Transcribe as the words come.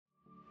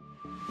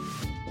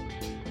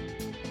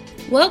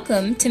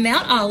Welcome to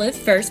Mount Olive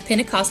First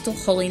Pentecostal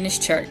Holiness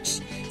Church.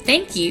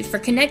 Thank you for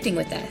connecting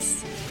with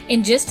us.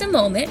 In just a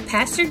moment,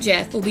 Pastor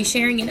Jeff will be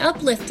sharing an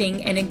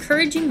uplifting and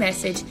encouraging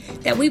message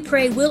that we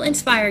pray will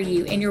inspire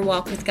you in your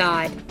walk with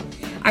God.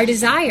 Our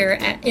desire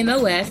at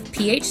MOF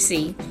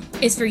PHC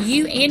is for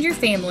you and your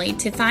family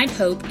to find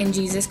hope in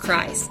Jesus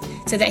Christ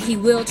so that He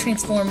will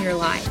transform your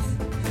life.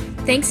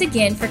 Thanks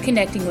again for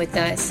connecting with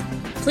us.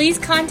 Please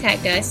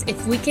contact us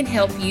if we can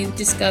help you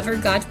discover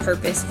God's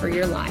purpose for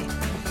your life.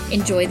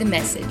 Enjoy the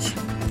message.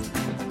 Open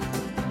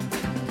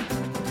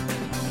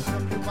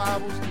up your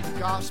Bibles to the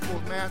Gospel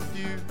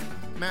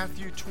of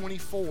Matthew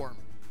 24.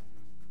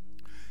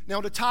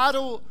 Now, the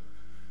title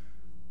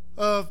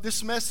of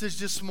this message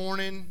this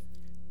morning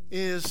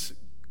is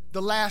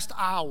The Last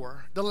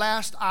Hour. The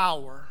Last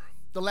Hour.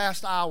 The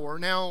Last Hour.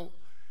 Now,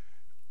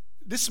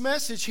 this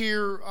message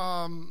here,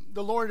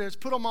 the Lord has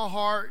put on my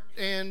heart,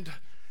 and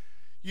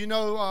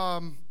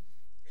the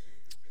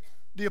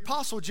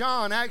Apostle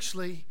John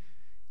actually,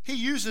 he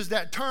uses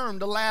that term,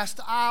 the last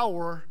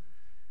hour,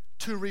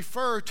 to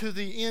refer to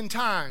the end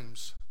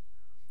times.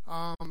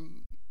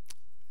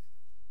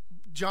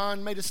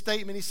 John made a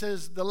statement, he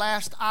says, the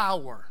last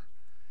hour,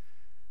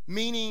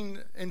 meaning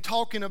and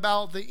talking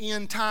about the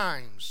end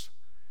times.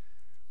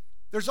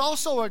 There's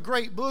also a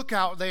great book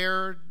out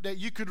there that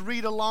you could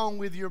read along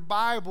with your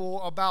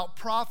Bible about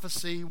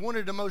prophecy, one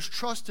of the most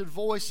trusted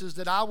voices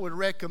that I would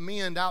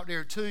recommend out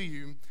there to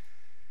you.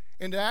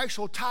 And the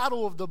actual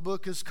title of the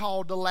book is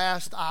called The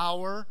Last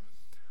Hour,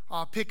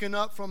 picking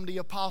up from the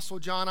Apostle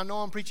John. I know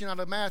I'm preaching out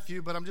of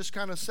Matthew, but I'm just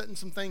kind of setting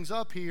some things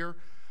up here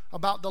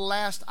about the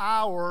last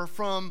hour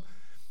from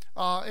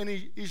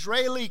an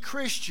Israeli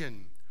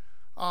Christian.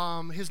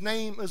 His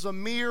name is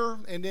Amir,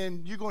 and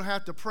then you're going to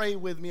have to pray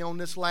with me on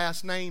this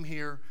last name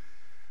here.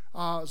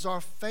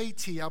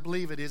 Tsarfati, I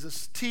believe it is.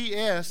 It's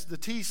T-S, the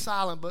T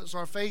silent, but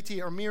Tsarfati,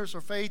 or Amir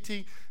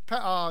Tsarfati.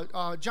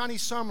 Johnny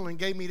Summerlin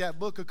gave me that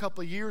book a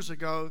couple of years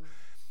ago,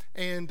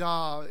 and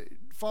as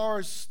far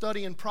as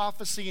studying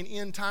prophecy and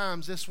end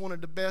times, this is one of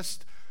the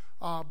best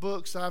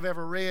books that I've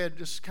ever read,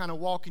 just kind of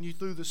walking you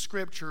through the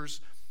scriptures.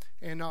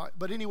 And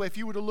but anyway, if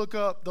you were to look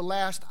up The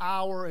Last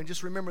Hour and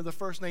just remember the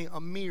first name,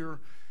 Amir,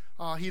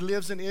 he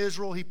lives in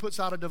Israel. He puts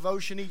out a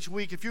devotion each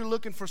week. If you're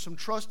looking for some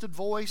trusted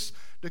voice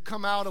to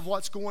come out of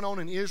what's going on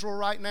in Israel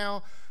right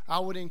now, I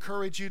would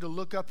encourage you to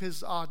look up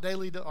his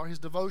his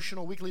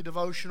devotional, weekly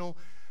devotional.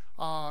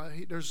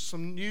 There's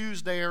some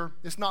news there.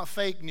 It's not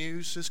fake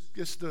news.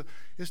 It's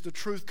the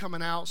truth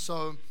coming out.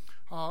 So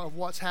of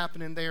what's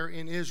happening there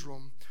in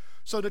Israel.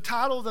 So the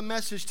title of the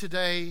message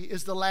today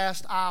is The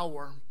Last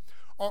Hour.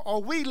 Are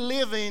we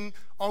living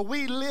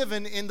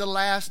in the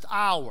last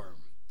hour?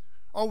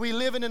 Are we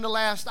living in the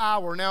last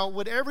hour? Now,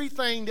 with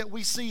everything that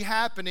we see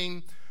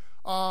happening,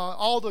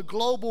 all the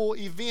global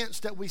events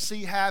that we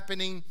see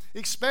happening,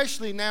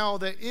 especially now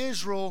that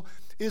Israel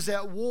is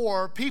at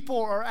war, people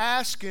are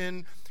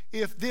asking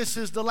if this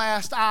is the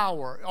last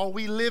hour. Are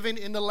we living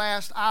in the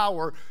last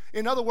hour?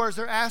 In other words,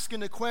 they're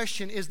asking the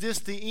question, is this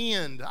the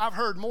end? I've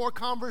heard more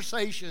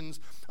conversations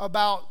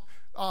about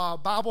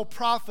Bible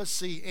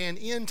prophecy and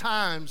end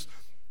times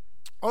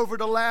over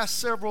the last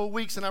several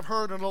weeks, and I've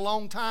heard in a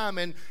long time,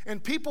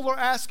 and people are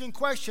asking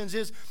questions.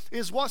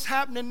 Is what's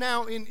happening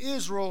now in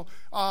Israel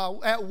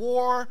at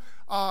war?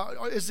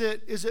 Is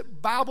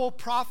it Bible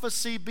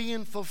prophecy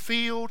being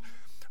fulfilled?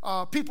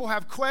 People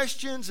have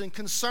questions and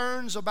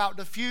concerns about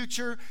the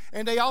future,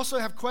 and they also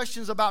have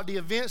questions about the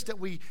events that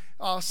we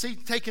see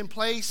taking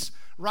place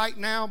right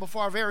now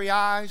before our very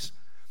eyes.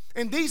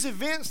 And these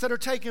events that are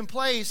taking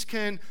place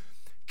can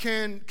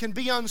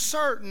be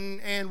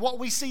uncertain, and what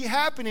we see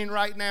happening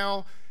right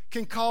now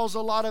can cause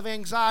a lot of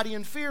anxiety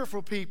and fear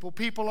for people.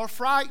 People are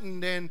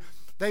frightened, and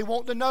they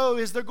want to know,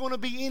 is there going to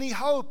be any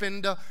hope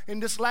in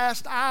this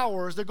last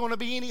hour? Is there going to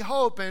be any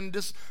hope in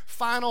this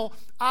final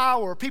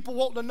hour? People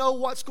want to know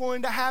what's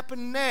going to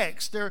happen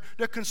next. They're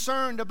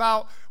concerned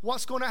about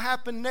what's going to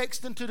happen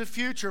next into the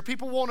future.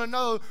 People want to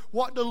know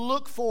what to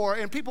look for,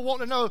 and people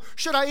want to know,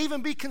 should I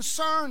even be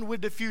concerned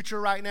with the future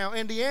right now?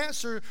 And the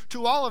answer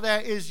to all of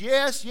that is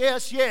yes,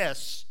 yes,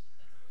 yes.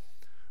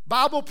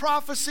 Bible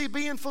prophecy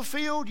being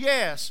fulfilled?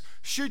 Yes.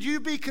 Should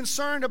you be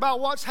concerned about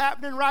what's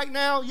happening right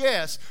now?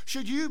 Yes.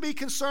 Should you be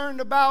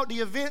concerned about the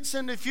events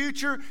in the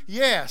future?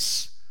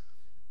 Yes.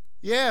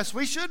 Yes,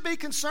 we should be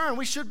concerned.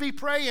 We should be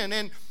praying,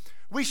 and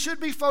we should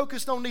be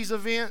focused on these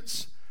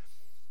events.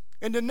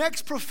 And the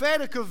next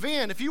prophetic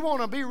event, if you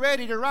want to be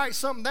ready to write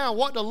something down,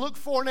 what to look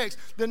for next,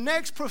 the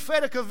next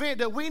prophetic event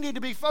that we need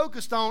to be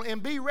focused on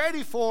and be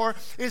ready for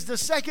is the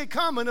second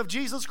coming of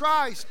Jesus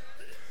Christ.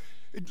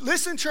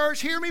 Listen, church,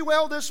 hear me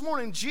well this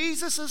morning.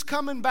 Jesus is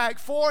coming back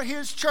for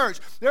His church.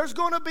 There's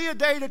going to be a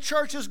day the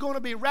church is going to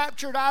be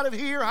raptured out of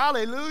here.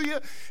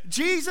 Hallelujah.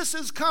 Jesus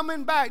is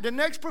coming back. The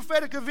next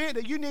prophetic event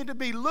that you need to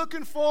be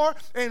looking for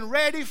and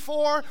ready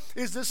for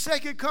is the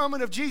second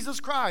coming of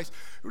Jesus Christ.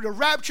 To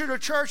rapture the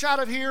church out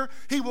of here,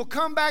 He will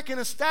come back and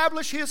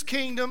establish His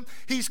kingdom.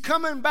 He's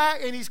coming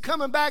back, and He's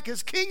coming back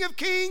as King of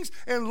Kings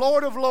and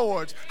Lord of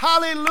Lords.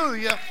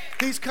 Hallelujah.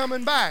 He's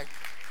coming back.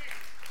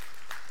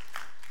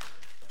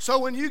 So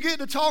when you get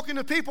to talking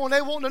to people and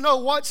they want to know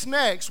what's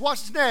next,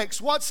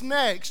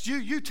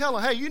 you tell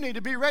them, hey, you need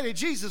to be ready.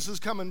 Jesus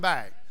is coming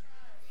back.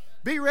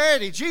 Be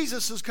ready.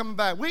 Jesus is coming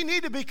back. We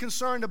need to be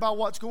concerned about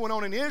what's going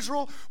on in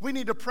Israel. We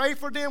need to pray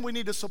for them. We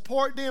need to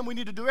support them. We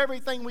need to do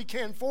everything we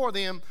can for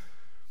them.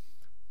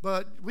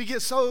 But we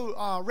get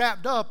so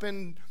wrapped up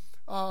in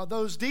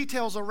those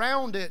details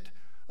around it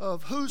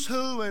of who's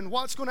who and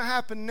what's going to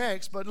happen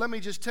next. But let me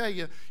just tell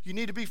you, you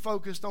need to be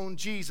focused on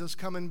Jesus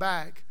coming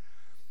back.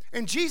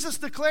 And Jesus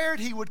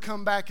declared he would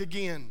come back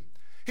again.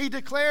 He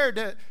declared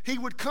that he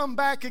would come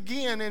back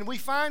again, and we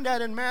find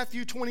that in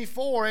Matthew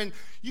 24. And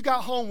you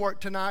got homework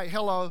tonight.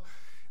 Hello.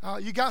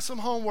 You got some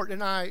homework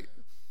tonight,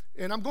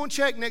 and I'm going to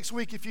check next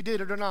week if you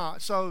did it or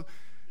not. So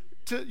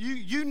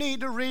you need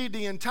to read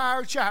the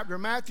entire chapter.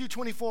 Matthew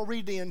 24,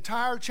 read the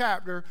entire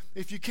chapter.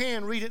 If you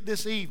can, read it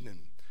this evening.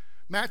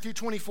 Matthew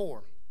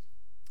 24.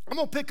 I'm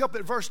going to pick up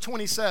at verse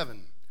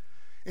 27.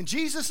 And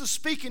Jesus is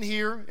speaking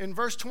here in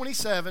verse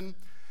 27.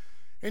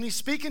 And he's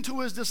speaking to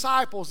his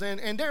disciples,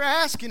 and they're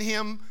asking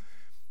him,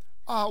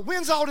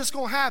 when's all this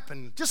going to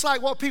happen? Just like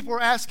what people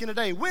are asking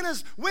today. When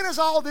is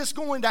all this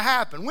going to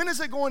happen? When is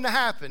it going to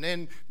happen?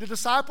 And the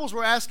disciples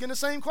were asking the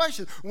same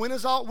question. When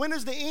is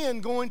the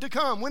end going to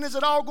come? When is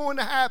it all going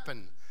to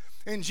happen?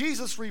 And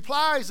Jesus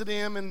replies to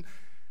them in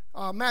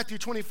Matthew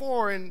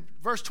 24 and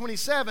verse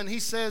 27. He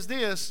says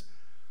this,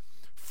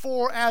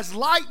 "For as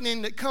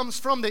lightning that comes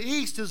from the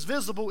east is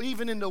visible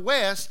even in the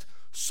west,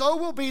 so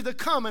will be the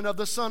coming of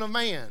the Son of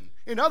Man."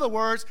 In other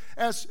words,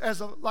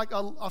 like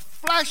a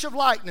flash of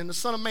lightning, the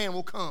Son of Man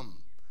will come.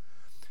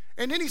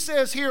 And then he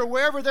says here,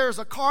 wherever there's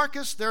a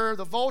carcass, there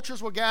the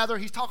vultures will gather.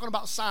 He's talking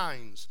about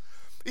signs.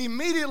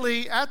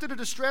 Immediately after the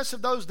distress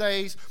of those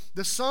days,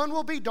 the sun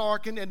will be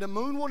darkened, and the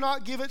moon will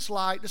not give its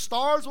light. The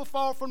stars will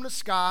fall from the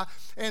sky,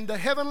 and the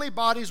heavenly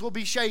bodies will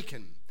be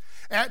shaken.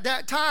 At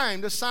that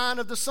time, the sign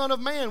of the Son of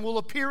Man will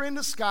appear in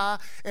the sky,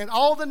 and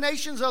all the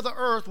nations of the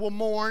earth will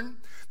mourn.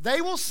 They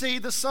will see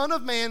the Son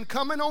of Man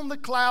coming on the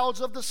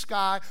clouds of the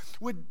sky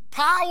with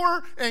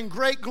power and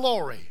great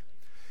glory.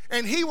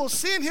 And he will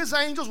send his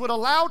angels with a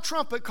loud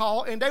trumpet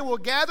call, and they will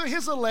gather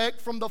his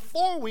elect from the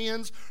four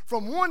winds,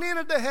 from one end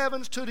of the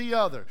heavens to the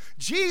other.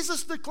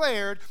 Jesus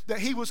declared that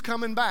he was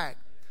coming back.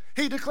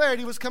 He declared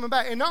he was coming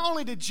back. And not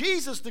only did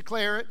Jesus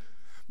declare it,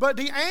 but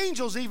the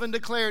angels even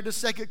declared the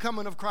second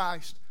coming of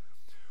Christ.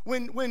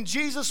 When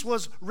Jesus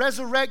was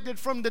resurrected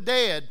from the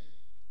dead,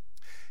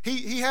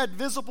 he had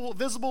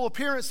visible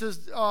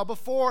appearances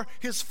before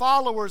his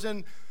followers.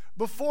 And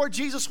before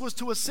Jesus was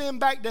to ascend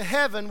back to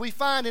heaven, we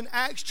find in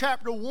Acts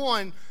chapter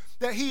 1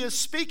 that he is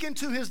speaking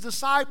to his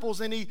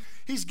disciples, and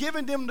he's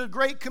given them the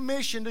Great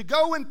Commission to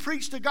go and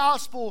preach the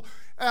gospel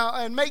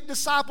and make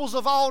disciples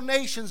of all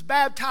nations,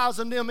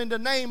 baptizing them in the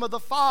name of the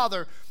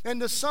Father and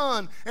the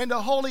Son and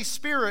the Holy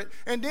Spirit.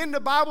 And then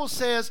the Bible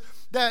says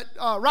that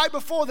right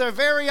before their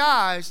very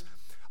eyes,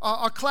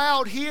 a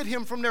cloud hid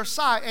him from their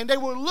sight, and they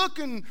were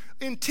looking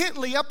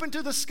intently up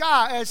into the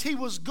sky as he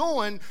was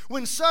going,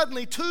 when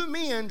suddenly two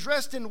men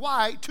dressed in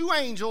white, two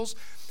angels,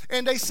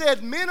 and they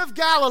said, "Men of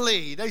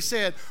Galilee," they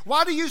said,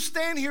 "why do you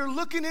stand here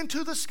looking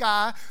into the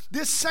sky?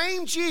 This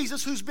same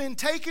Jesus who's been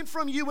taken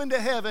from you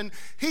into heaven,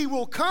 he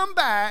will come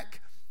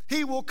back.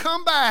 He will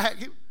come back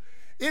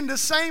in the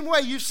same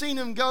way you've seen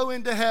him go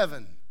into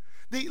heaven."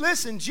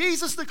 Listen,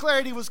 Jesus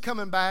declared he was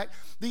coming back.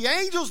 The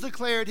angels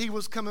declared he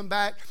was coming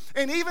back.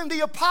 And even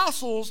the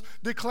apostles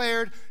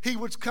declared he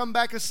would come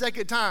back a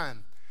second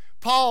time.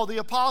 Paul, the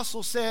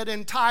apostle, said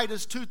in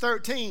Titus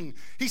 2:13,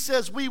 he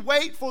says, "We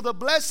wait for the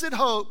blessed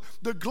hope,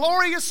 the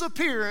glorious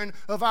appearing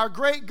of our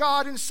great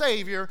God and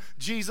Savior,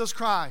 Jesus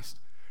Christ."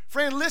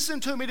 Friend, listen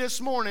to me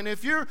this morning.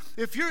 If you're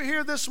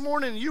here this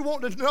morning and you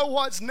want to know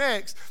what's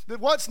next,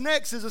 that what's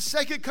next is the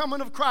second coming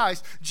of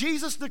Christ.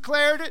 Jesus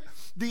declared it,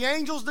 the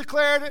angels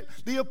declared it,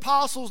 the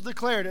apostles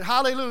declared it.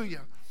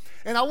 Hallelujah.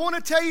 And I want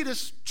to tell you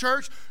this,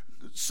 church,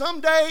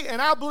 someday,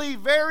 and I believe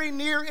very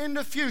near in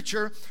the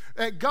future,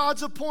 at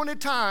God's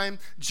appointed time,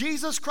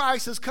 Jesus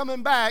Christ is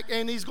coming back,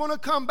 and he's going to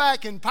come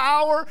back in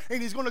power,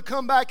 and he's going to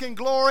come back in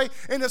glory,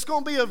 and it's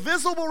going to be a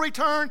visible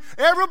return.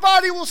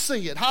 Everybody will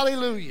see it.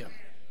 Hallelujah.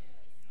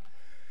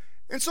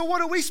 And so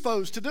what are we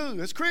supposed to do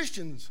as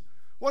Christians?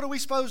 What are we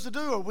supposed to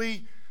do? Are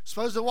we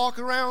supposed to walk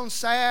around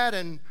sad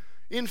and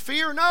in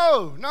fear?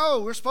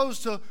 No. We're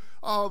supposed to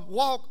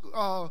walk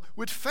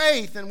with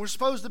faith, and we're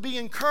supposed to be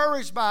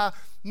encouraged by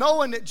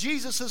knowing that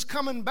Jesus is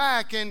coming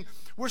back, and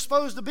we're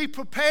supposed to be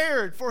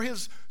prepared for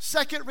his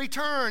second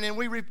return, and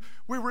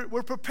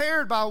we're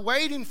prepared by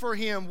waiting for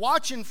him,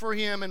 watching for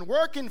him, and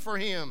working for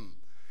him.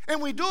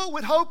 And we do it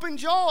with hope and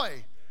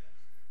joy.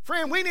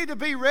 Friend, we need to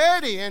be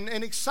ready and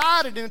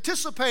excited and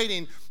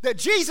anticipating that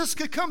Jesus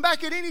could come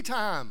back at any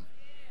time.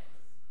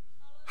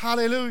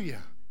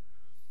 Hallelujah.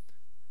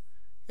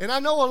 And I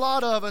know a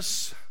lot of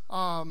us,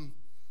 I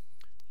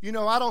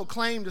don't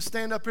claim to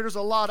stand up here. There's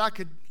a lot I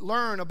could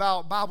learn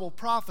about Bible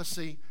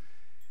prophecy.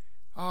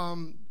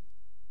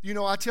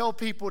 I tell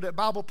people that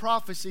Bible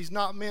prophecy is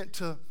not meant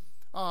to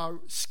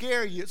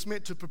scare you. It's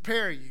meant to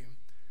prepare you.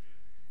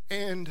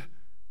 And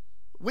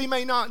We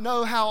may not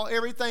know how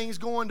everything's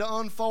going to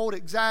unfold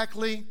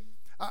exactly.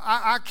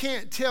 I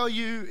can't tell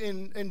you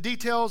in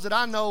details that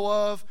I know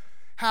of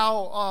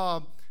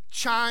how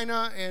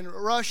China and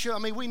Russia, I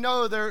mean, we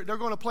know they're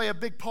going to play a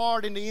big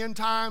part in the end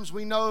times.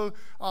 We know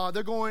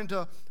they're going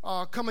to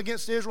come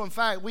against Israel. In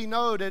fact, we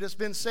know that it's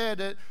been said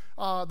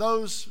that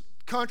those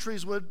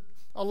countries would,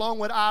 along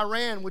with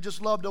Iran, would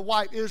just love to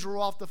wipe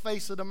Israel off the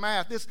face of the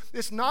map.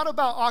 It's not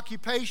about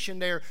occupation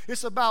there.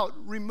 It's about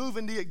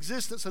removing the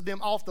existence of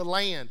them off the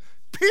land.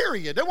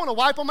 Period. They want to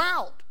wipe them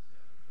out.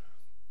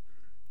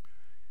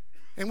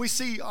 And we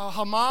see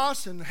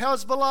Hamas and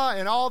Hezbollah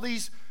and all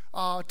these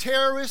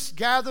terrorists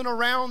gathering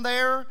around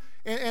there.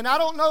 And I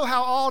don't know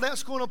how all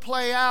that's going to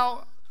play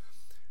out.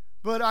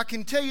 But I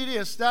can tell you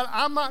this, that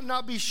I might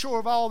not be sure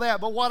of all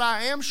that. But what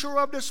I am sure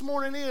of this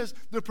morning is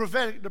the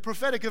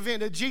prophetic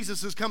event that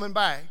Jesus is coming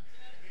back.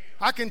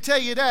 I can tell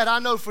you that. I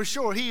know for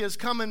sure He is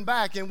coming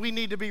back, and we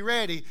need to be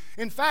ready.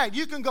 In fact,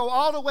 you can go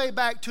all the way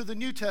back to the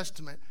New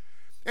Testament.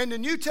 And the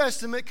New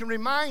Testament can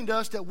remind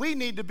us that we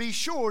need to be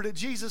sure that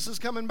Jesus is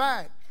coming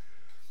back.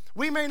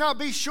 We may not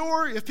be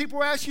sure. If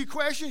people ask you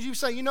questions, you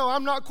say,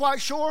 I'm not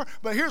quite sure,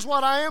 but here's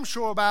what I am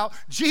sure about.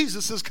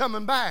 Jesus is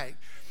coming back.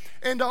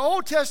 And the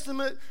Old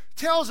Testament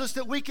tells us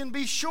that we can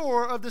be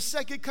sure of the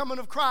second coming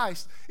of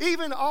Christ.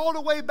 Even all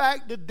the way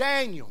back to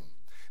Daniel.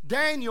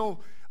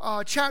 Daniel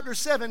chapter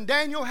 7,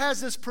 Daniel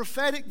has this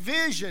prophetic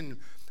vision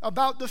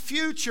about the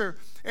future.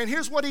 And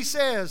here's what he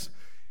says.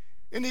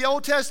 In the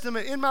Old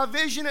Testament, in my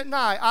vision at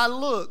night, I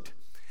looked,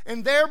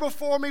 and there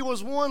before me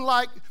was one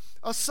like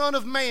a son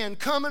of man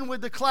coming with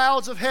the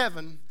clouds of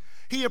heaven.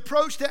 He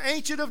approached the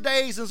Ancient of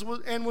Days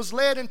and was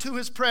led into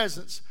His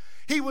presence.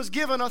 He was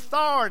given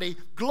authority,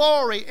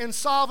 glory, and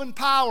sovereign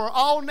power.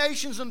 All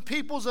nations and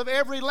peoples of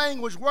every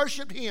language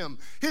worship Him.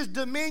 His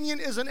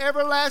dominion is an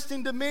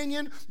everlasting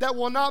dominion that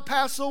will not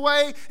pass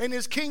away, and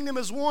His kingdom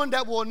is one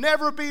that will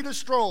never be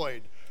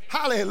destroyed.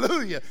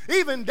 Hallelujah.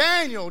 Even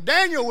Daniel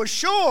was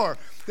sure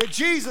that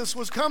Jesus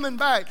was coming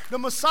back. The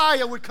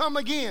Messiah would come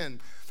again.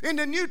 In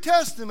the New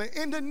Testament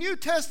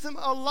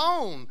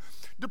alone,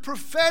 the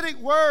prophetic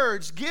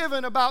words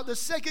given about the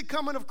second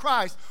coming of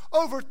Christ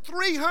over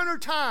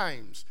 300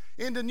 times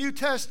in the New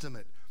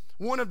Testament.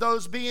 One of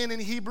those being in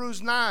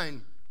Hebrews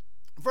 9,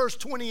 verse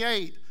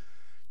 28.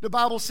 The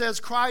Bible says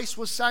Christ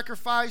was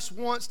sacrificed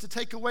once to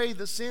take away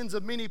the sins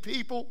of many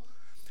people,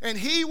 and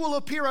He will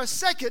appear a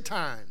second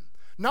time.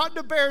 Not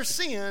to bear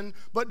sin,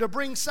 but to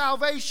bring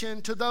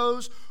salvation to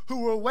those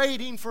who were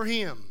waiting for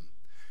Him.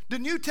 The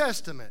New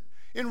Testament,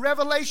 in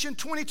Revelation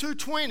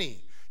 22:20,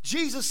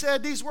 Jesus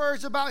said these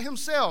words about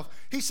Himself.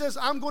 He says,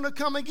 I'm going to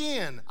come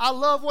again. I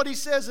love what He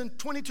says in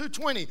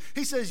 22:20.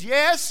 He says,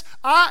 yes,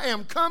 I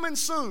am coming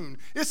soon.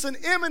 It's an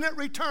imminent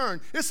return.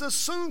 It's a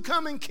soon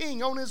coming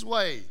King on His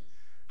way.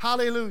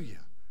 Hallelujah.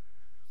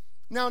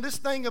 Now, this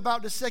thing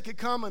about the second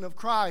coming of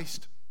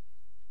Christ,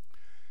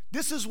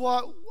 this is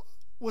what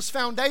was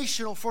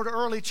foundational for the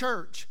early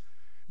church.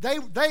 They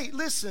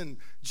listen,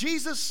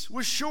 Jesus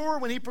was sure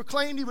when He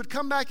proclaimed He would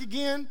come back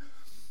again.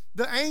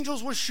 The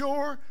angels were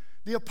sure.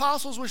 The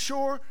apostles were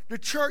sure. The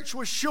church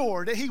was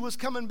sure that He was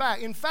coming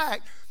back. In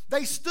fact,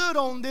 they stood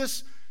on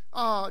this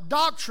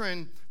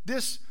doctrine,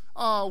 this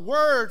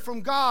word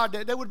from God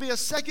that there would be a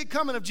second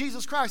coming of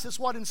Jesus Christ. It's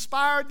what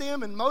inspired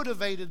them and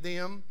motivated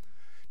them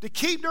to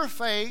keep their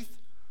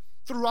faith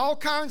through all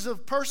kinds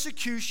of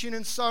persecution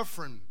and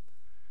suffering.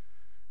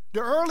 The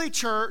early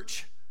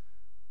church,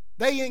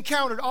 they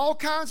encountered all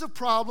kinds of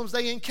problems.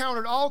 They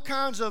encountered all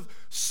kinds of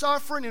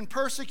suffering and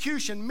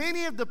persecution.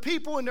 Many of the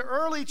people in the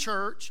early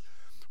church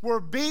were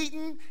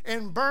beaten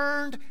and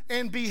burned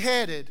and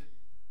beheaded.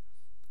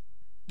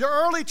 The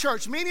early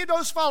church, many of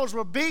those followers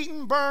were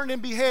beaten, burned,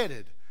 and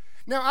beheaded.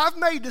 Now, I've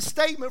made the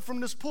statement from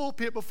this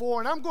pulpit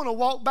before, and I'm going to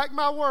walk back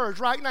my words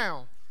right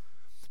now.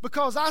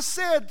 Because I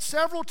said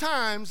several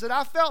times that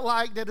I felt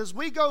like that as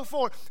we go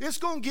forward, it's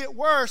going to get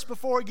worse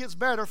before it gets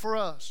better for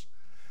us.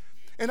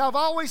 And I've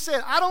always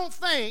said, I don't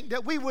think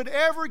that we would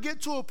ever get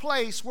to a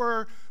place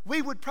where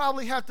we would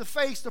probably have to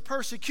face the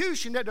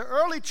persecution that the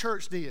early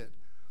church did.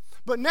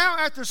 But now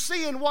after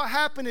seeing what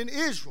happened in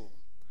Israel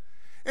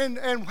and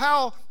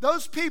how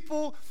those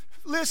people,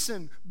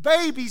 listen,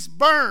 babies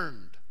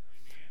burned,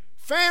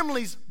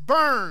 families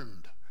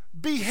burned,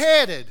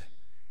 beheaded,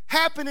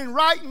 happening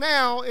right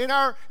now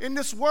in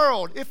this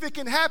world. If it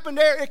can happen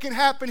there, it can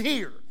happen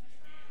here.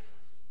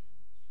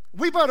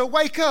 We better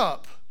wake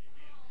up.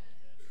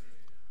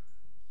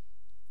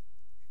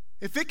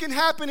 If it can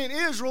happen in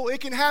Israel,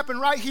 it can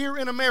happen right here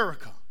in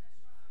America.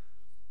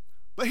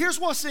 But here's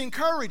what's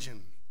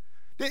encouraging.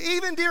 That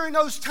even during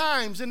those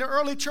times in the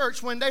early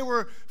church when they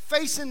were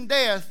facing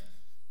death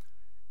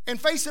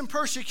and facing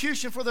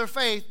persecution for their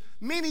faith,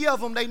 many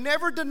of them, they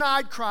never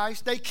denied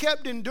Christ. They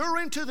kept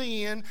enduring to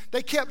the end.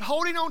 They kept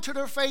holding on to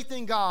their faith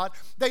in God.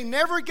 They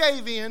never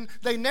gave in.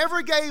 They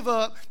never gave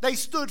up. They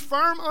stood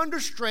firm under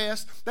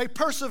stress. They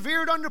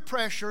persevered under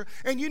pressure.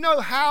 And you know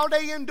how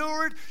they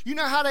endured? You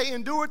know how they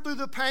endured through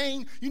the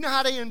pain? You know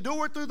how they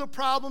endured through the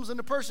problems and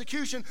the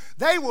persecution?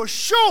 They were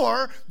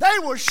sure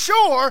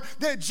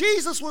that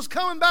Jesus was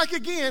coming back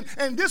again,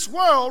 and this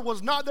world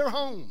was not their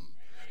home.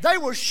 They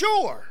were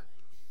sure.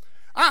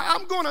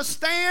 I'm going to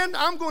stand.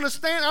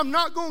 I'm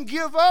not going to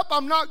give up.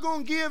 I'm not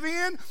going to give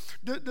in.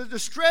 The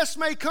stress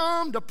may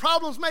come. The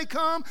problems may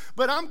come.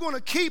 But I'm going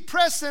to keep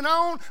pressing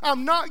on.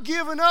 I'm not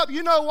giving up.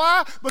 You know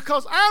why?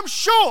 Because I'm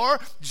sure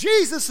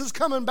Jesus is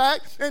coming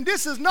back, and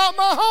this is not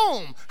my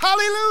home.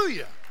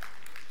 Hallelujah.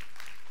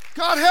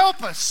 God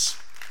help us.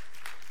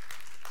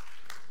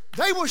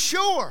 They were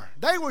sure.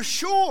 They were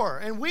sure,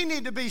 and we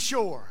need to be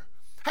sure.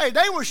 Hey,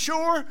 they were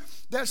sure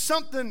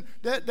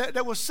that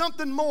there was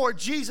something more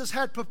Jesus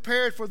had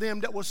prepared for them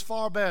that was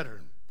far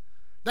better.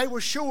 They were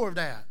sure of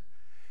that.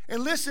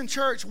 And listen,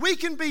 church, we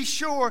can be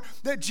sure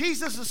that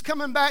Jesus is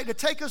coming back to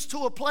take us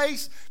to a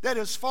place that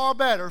is far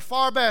better,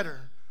 far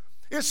better.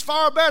 It's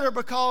far better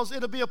because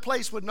it'll be a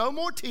place with no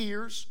more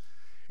tears.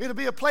 It'll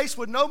be a place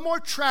with no more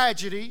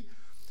tragedy.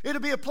 It'll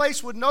be a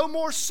place with no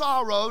more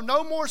sorrow,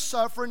 no more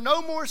suffering,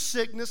 no more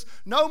sickness,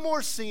 no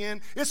more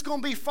sin. It's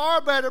going to be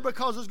far better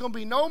because there's going to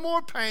be no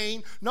more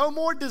pain, no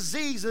more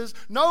diseases,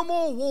 no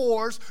more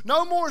wars,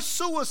 no more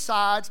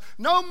suicides,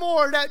 no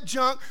more of that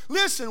junk.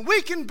 Listen,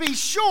 we can be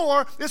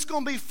sure it's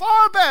going to be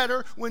far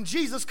better when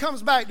Jesus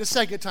comes back the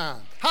second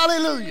time.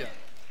 Hallelujah.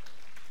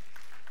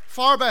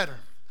 Far better.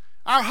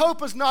 Our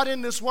hope is not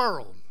in this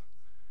world.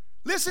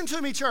 Listen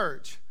to me,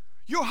 church.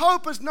 Your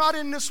hope is not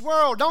in this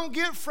world. Don't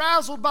get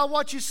frazzled by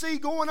what you see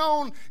going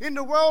on in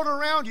the world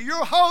around you.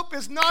 Your hope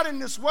is not in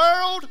this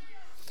world.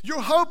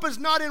 Your hope is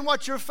not in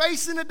what you're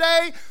facing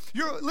today.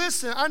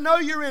 Listen, I know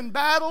you're in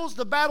battles.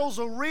 The battles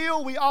are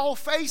real. We all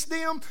face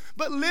them.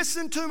 But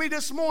listen to me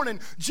this morning.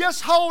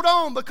 Just hold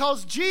on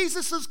because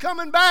Jesus is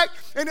coming back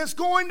and it's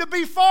going to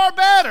be far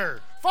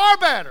better. Far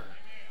better.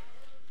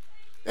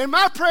 And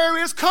my prayer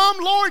is, come,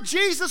 Lord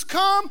Jesus,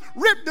 come.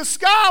 Rip the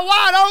sky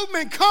wide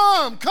open and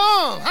come.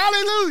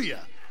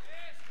 Hallelujah.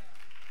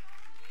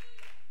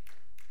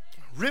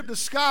 Rip the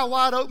sky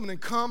wide open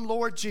and come,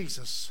 Lord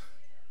Jesus.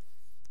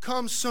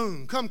 Come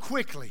soon. Come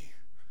quickly.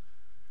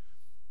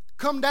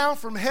 Come down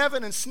from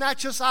heaven and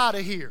snatch us out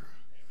of here.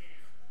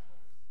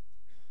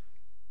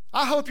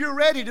 I hope you're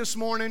ready this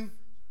morning.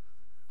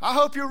 I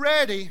hope you're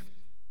ready.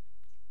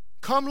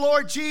 Come,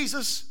 Lord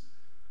Jesus.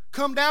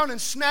 Come down and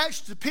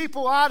snatch the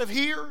people out of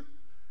here.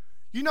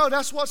 You know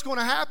that's what's going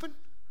to happen.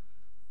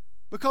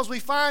 Because we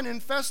find in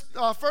 1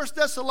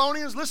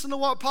 Thessalonians, listen to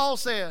what Paul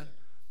said.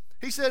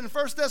 He said in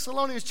 1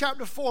 Thessalonians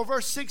chapter 4,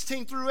 verse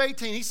 16 through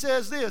 18, he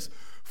says this,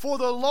 for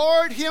the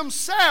Lord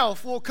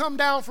himself will come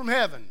down from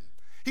heaven.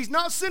 He's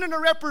not sending a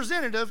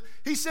representative.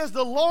 He says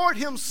the Lord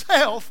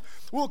himself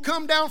will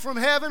come down from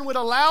heaven with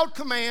a loud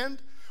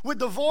command, with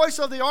the voice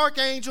of the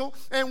archangel,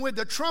 and with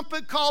the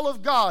trumpet call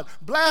of God.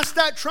 Blast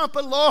that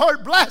trumpet,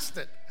 Lord, blast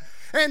it.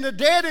 And the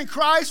dead in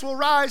Christ will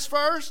rise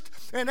first,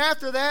 and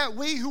after that,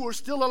 we who are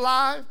still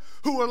alive,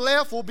 who are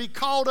left, will be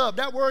called up.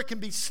 That word can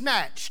be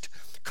snatched.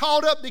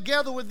 Called up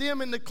together with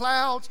them in the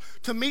clouds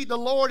to meet the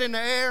Lord in the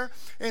air.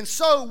 And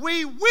so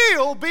we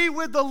will be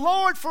with the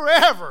Lord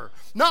forever.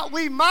 Not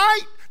we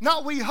might,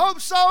 not we hope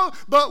so,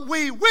 but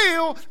we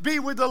will be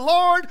with the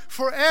Lord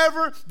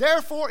forever.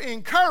 Therefore,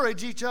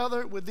 encourage each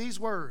other with these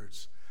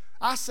words.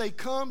 I say,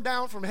 come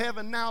down from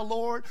heaven now,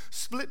 Lord.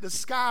 Split the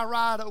sky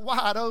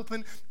wide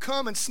open.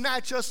 Come and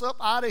snatch us up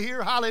out of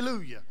here.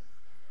 Hallelujah.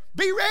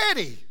 Be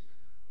ready.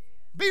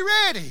 Be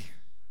ready.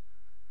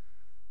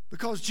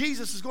 Because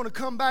Jesus is going to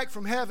come back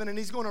from heaven and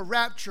he's going to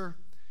rapture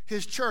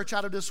his church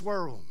out of this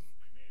world.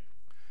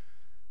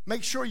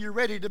 Make sure you're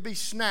ready to be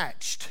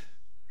snatched.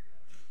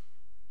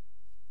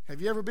 Have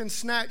you ever been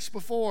snatched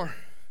before?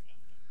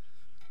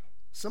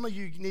 Some of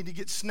you need to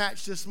get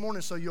snatched this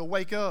morning so you'll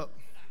wake up.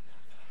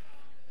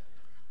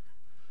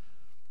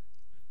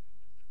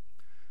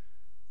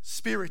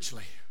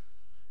 Spiritually.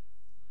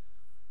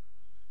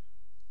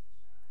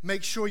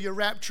 Make sure you're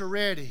rapture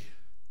ready.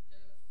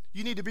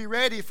 You need to be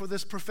ready for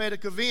this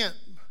prophetic event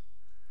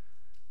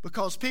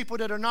because people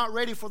that are not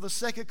ready for the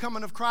second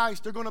coming of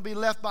Christ, they're going to be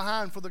left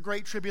behind for the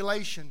great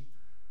tribulation.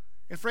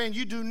 And friend,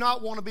 you do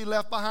not want to be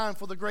left behind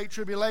for the great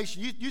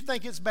tribulation. You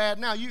think it's bad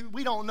now.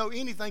 We don't know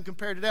anything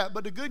compared to that.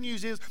 But the good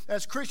news is,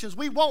 as Christians,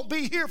 we won't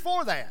be here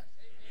for that.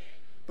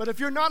 But if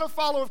you're not a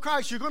follower of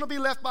Christ, you're going to be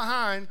left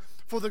behind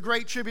for the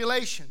great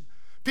tribulation.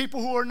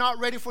 People who are not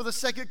ready for the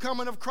second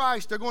coming of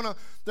Christ, they're going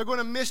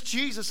to miss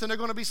Jesus and they're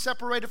going to be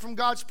separated from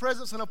God's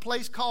presence in a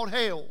place called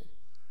hell.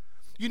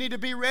 You need to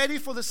be ready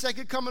for the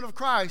second coming of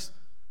Christ.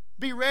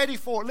 Be ready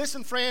for it.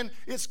 Listen, friend,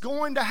 it's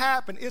going to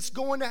happen.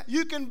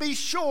 You can be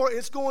sure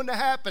it's going to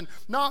happen.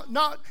 Not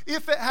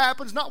if it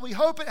happens, not we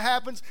hope it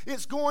happens.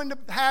 It's going to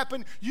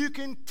happen. You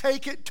can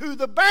take it to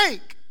the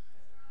bank.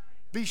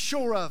 Be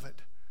sure of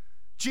it.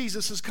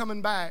 Jesus is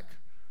coming back.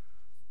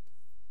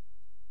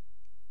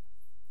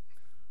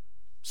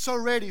 So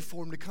ready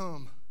for him to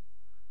come.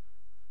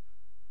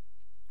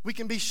 We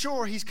can be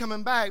sure he's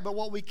coming back, but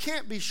what we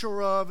can't be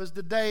sure of is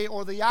the day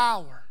or the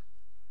hour.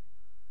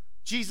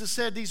 Jesus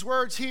said these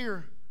words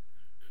here.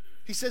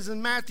 He says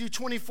in Matthew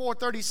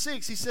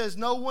 24:36, he says,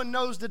 no one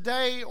knows the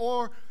day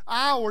or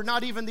hour,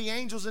 not even the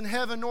angels in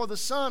heaven nor the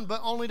Son,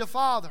 but only the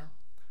Father.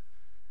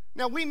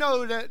 Now we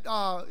know that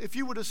if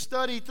you were to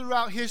study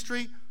throughout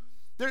history,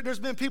 there's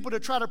been people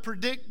that try to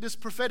predict this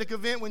prophetic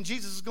event when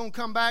Jesus is going to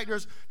come back.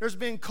 There's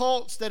been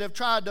cults that have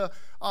tried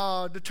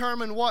to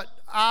determine what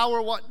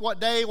hour, what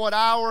day, what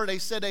hour. They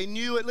said they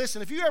knew it.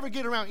 Listen, if you ever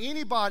get around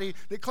anybody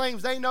that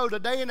claims they know the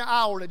day and the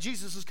hour that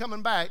Jesus is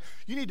coming back,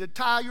 you need to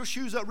tie your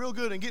shoes up real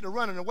good and get to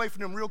running away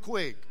from them real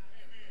quick.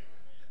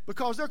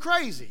 Because they're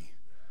crazy.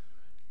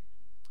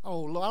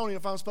 Oh, Lord, I don't even know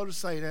if I'm supposed to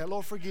say that.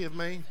 Lord, forgive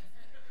me.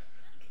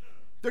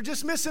 They're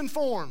just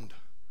misinformed.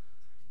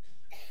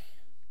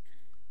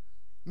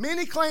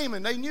 Many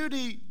claiming they knew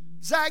the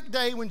exact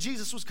day when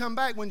Jesus was come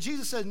back. When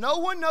Jesus said, no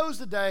one knows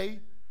the day,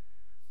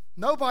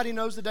 nobody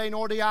knows the day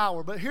nor the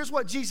hour. But here's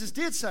what Jesus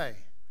did say.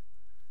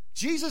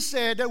 Jesus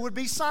said there would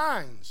be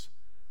signs.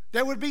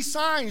 There would be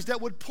signs that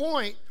would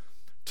point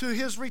to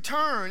his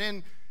return.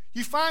 And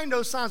you find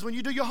those signs when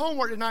you do your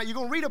homework tonight. You're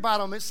going to read about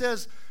them. It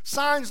says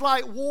signs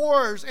like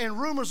wars and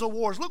rumors of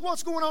wars. Look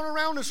what's going on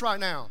around us right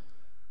now.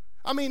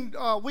 I mean,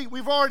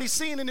 we've already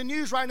seen in the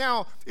news right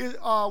now,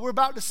 we're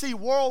about to see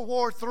World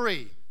War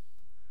III.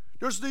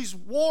 There's these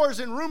wars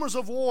and rumors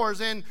of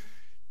wars, and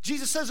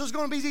Jesus says there's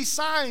going to be these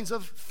signs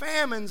of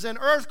famines and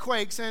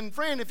earthquakes. And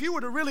friend, if you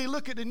were to really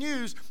look at the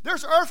news,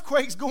 there's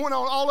earthquakes going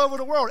on all over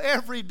the world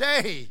every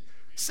day,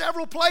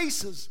 several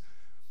places.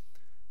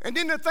 And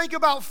then to think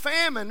about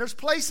famine, there's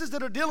places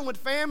that are dealing with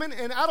famine,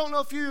 and I don't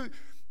know if you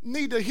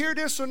need to hear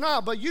this or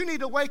not, but you need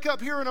to wake up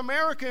here in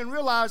America and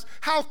realize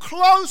how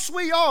close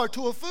we are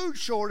to a food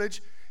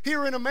shortage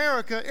here in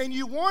America. And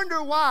you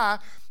wonder why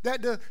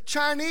that the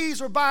Chinese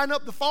are buying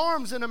up the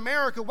farms in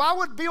America. Why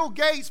would Bill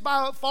Gates buy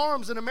up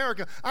farms in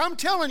America? I'm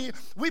telling you,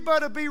 we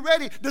better be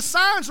ready. The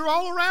signs are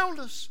all around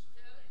us.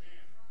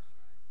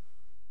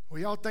 Well,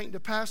 y'all think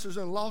the pastor's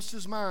done lost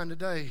his mind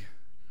today.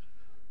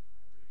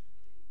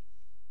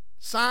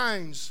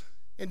 Signs.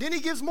 And then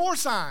he gives more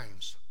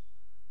signs.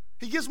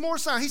 He gives more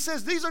signs. He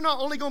says these are not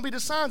only going to be the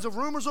signs of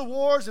rumors of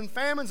wars and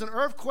famines and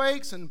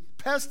earthquakes and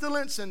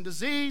pestilence and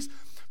disease,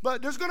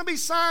 but there's going to be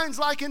signs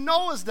like in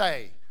Noah's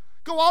day.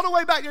 Go all the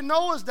way back to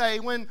Noah's day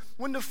when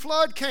the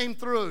flood came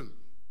through.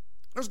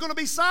 There's going to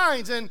be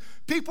signs, and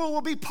people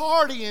will be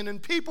partying,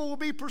 and people will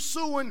be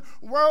pursuing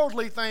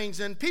worldly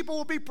things, and people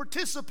will be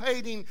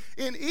participating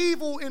in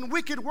evil and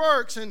wicked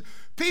works, and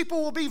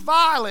people will be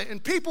violent,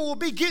 and people will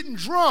be getting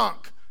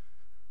drunk.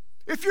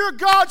 If you're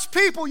God's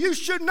people, you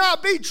should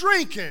not be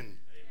drinking. Amen.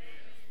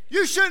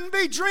 You shouldn't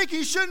be drinking.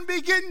 You shouldn't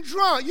be getting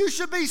drunk. You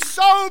should be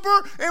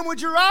sober and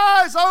with your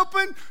eyes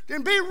open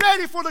and be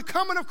ready for the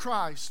coming of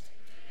Christ.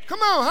 Come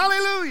on,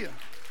 hallelujah.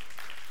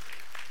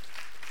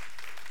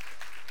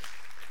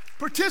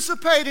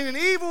 Participating in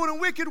evil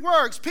and wicked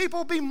works.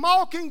 People will be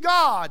mocking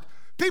God.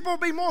 People will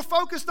be more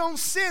focused on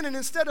sinning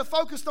instead of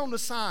focused on the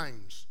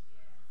signs.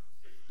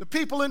 The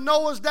people in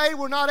Noah's day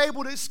were not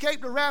able to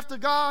escape the wrath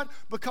of God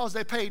because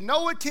they paid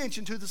no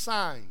attention to the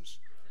signs.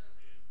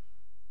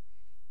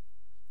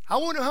 I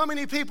wonder how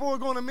many people are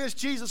going to miss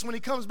Jesus when he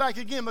comes back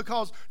again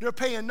because they're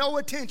paying no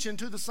attention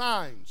to the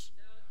signs.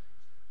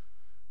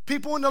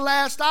 People in the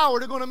last hour,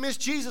 they're going to miss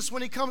Jesus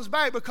when he comes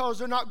back because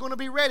they're not going to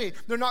be ready.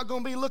 They're not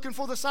going to be looking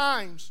for the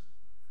signs.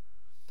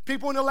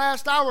 People in the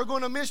last hour are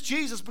going to miss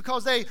Jesus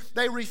because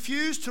they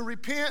refuse to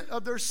repent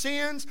of their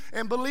sins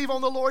and believe on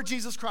the Lord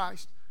Jesus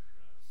Christ.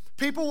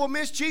 People will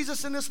miss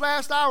Jesus in this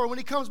last hour when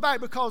he comes back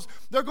because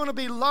they're going to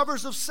be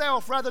lovers of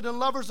self rather than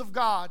lovers of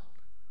God.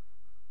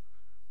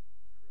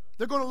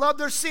 They're going to love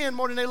their sin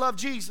more than they love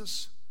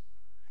Jesus.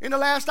 In the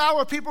last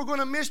hour, people are going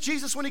to miss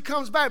Jesus when he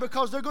comes back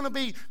because they're going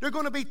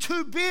to be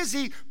too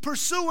busy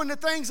pursuing the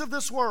things of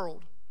this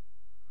world,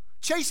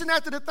 chasing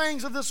after the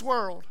things of this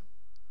world,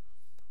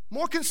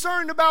 more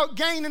concerned about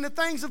gaining the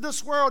things of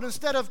this world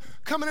instead of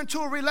coming into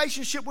a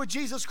relationship with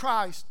Jesus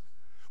Christ.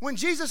 When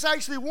Jesus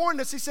actually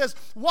warned us, he says,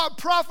 what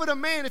profit a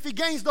man if he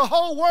gains the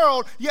whole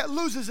world yet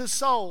loses his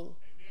soul?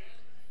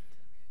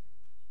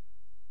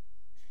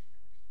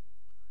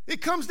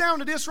 It comes down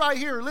to this right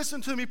here.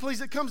 Listen to me, please.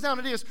 It comes down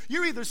to this.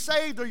 You're either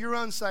saved or you're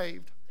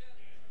unsaved.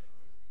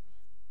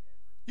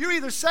 You're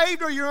either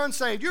saved or you're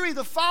unsaved. You're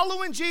either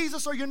following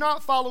Jesus or you're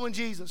not following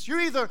Jesus.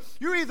 You're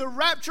either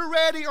rapture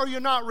ready or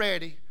you're not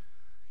ready.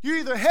 You're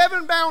either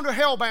heaven bound or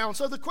hell bound.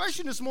 So the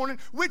question this morning,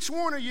 which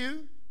one are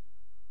you?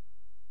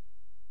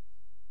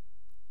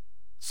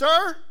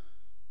 Sir?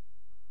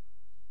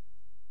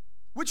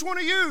 Which one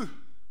are you?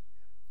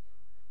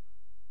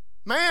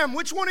 Ma'am,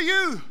 which one are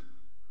you?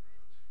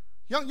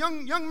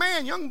 Young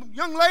man,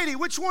 young lady,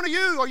 which one are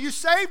you? Are you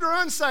saved or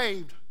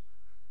unsaved?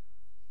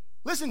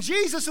 Listen,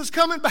 Jesus is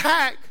coming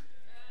back.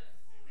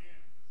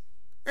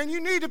 And you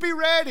need to be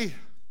ready.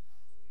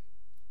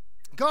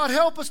 God,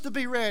 help us to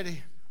be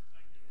ready.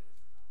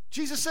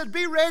 Jesus said,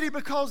 be ready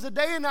because the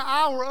day and the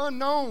hour are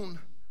unknown.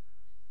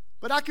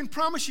 But I can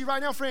promise you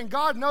right now, friend,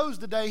 God knows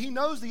the day. He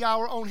knows the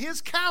hour. On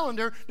His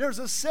calendar, there's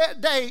a set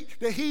date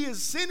that He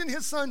is sending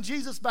His Son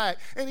Jesus back.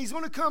 And He's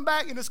going to come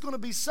back, and it's going to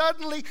be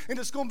suddenly, and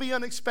it's going to be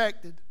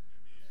unexpected.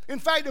 In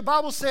fact, the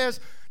Bible says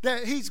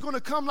that He's going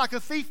to come like a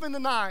thief in the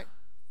night.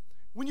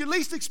 When you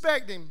least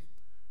expect Him.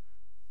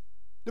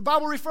 The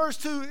Bible refers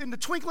to in the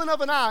twinkling of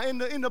an eye, in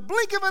the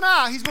blink of an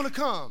eye, He's going to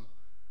come.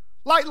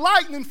 Like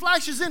lightning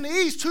flashes in the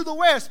east to the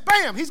west.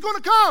 Bam, He's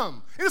going to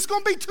come. And it's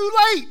going to be too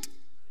late.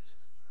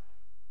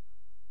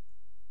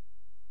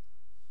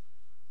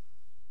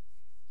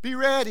 Be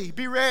ready,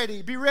 be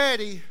ready, be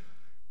ready.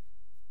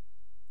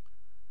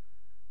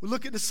 We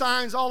look at the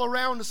signs all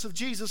around us of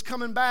Jesus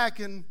coming back,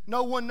 and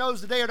no one knows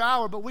the day or the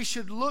hour, but we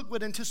should look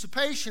with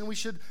anticipation. We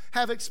should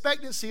have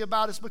expectancy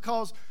about us,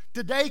 because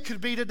today could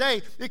be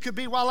today. It could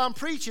be while I'm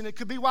preaching. It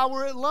could be while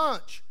we're at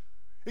lunch.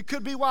 It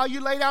could be while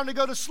you lay down to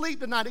go to sleep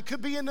tonight. It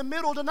could be in the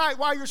middle of the night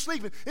while you're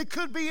sleeping. It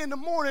could be in the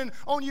morning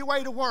on your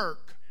way to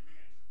work.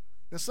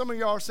 Now, some of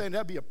y'all are saying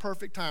that'd be a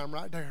perfect time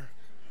right there.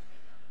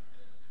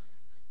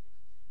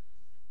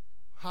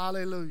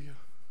 Hallelujah.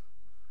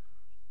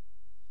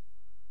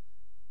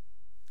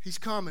 He's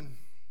coming.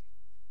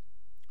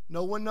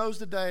 No one knows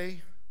the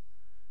day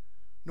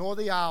nor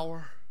the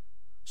hour,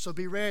 so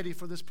be ready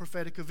for this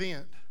prophetic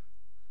event.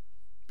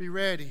 Be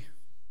ready.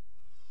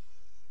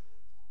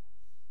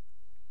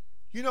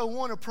 You know,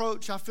 one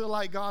approach I feel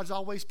like God's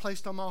always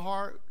placed on my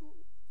heart,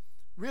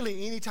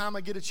 really anytime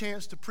I get a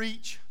chance to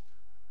preach,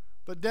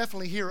 but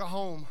definitely here at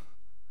home,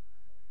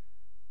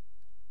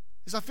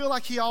 is I feel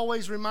like He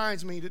always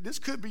reminds me that this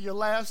could be your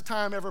last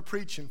time ever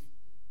preaching.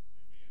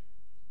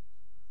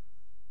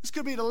 This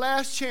could be the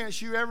last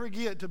chance you ever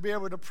get to be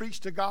able to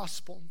preach the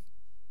gospel.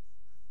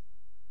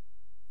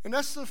 And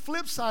that's the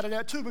flip side of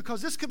that too,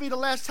 because this could be the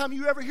last time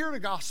you ever hear the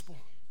gospel.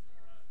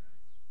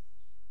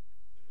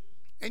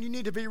 And you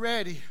need to be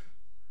ready.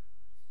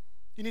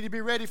 You need to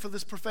be ready for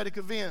this prophetic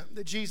event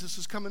that Jesus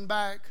is coming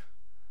back.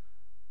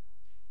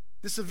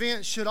 This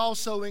event should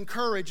also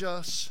encourage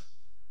us.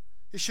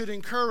 It should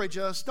encourage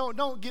us.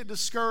 Don't get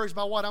discouraged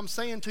by what I'm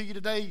saying to you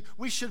today.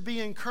 We should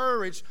be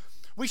encouraged.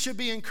 We should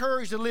be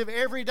encouraged to live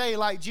every day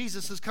like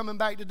Jesus is coming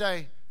back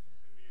today.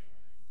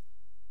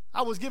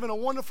 I was given a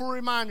wonderful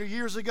reminder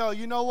years ago.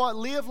 You know what?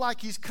 Live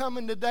like He's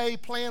coming today,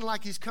 plan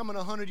like He's coming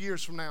 100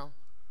 years from now.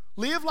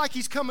 Live like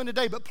He's coming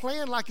today, but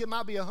plan like it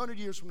might be 100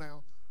 years from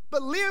now.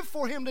 But live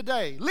for Him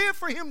today. Live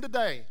for Him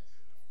today.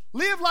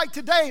 Live like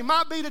today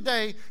might be the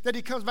day that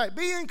He comes back.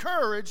 Be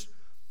encouraged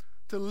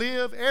to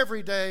live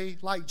every day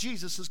like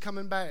Jesus is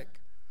coming back.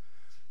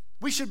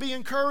 We should be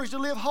encouraged to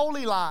live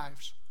holy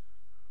lives.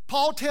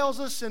 Paul tells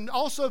us, and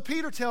also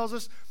Peter tells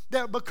us,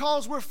 that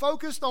because we're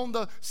focused on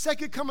the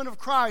second coming of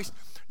Christ,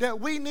 that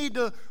we need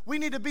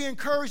to be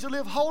encouraged to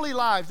live holy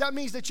lives. That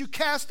means that you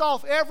cast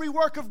off every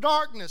work of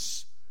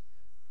darkness.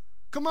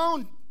 Come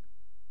on,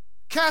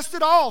 cast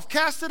it off,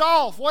 cast it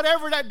off.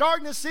 Whatever that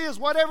darkness is,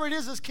 whatever it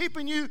is that's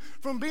keeping you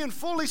from being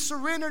fully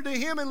surrendered to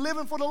Him and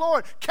living for the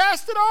Lord,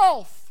 cast it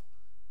off.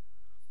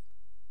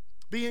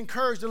 Be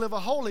encouraged to live a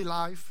holy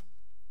life.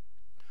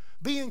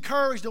 Be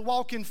encouraged to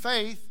walk in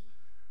faith,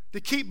 to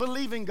keep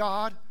believing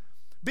God.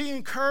 Be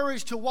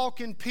encouraged to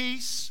walk in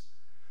peace.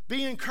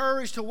 Be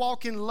encouraged to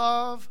walk in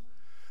love.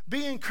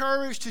 Be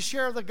encouraged to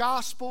share the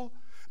gospel.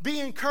 Be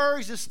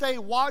encouraged to stay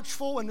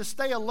watchful and to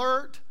stay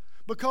alert,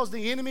 because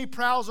the enemy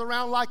prowls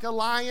around like a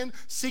lion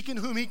seeking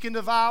whom he can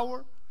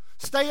devour.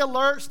 Stay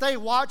alert, stay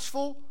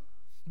watchful.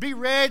 Be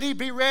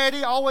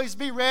ready, always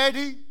be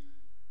ready.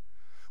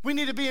 We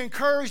need to be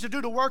encouraged to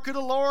do the work of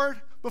the Lord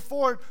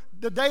before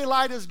the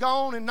daylight is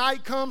gone and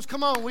night comes.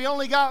 Come on, we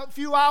only got a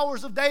few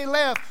hours of day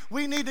left.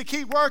 We need to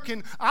keep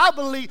working. I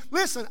believe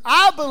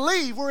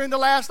we're in the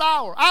last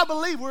hour. I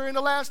believe we're in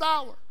the last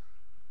hour.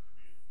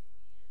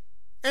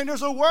 And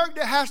there's a work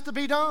that has to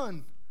be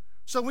done.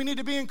 So we need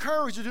to be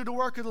encouraged to do the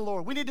work of the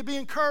Lord. We need to be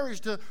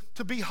encouraged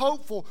to be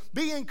hopeful.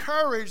 Be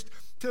encouraged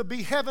to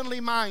be heavenly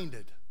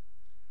minded.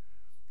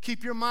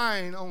 Keep your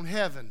mind on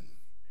heaven.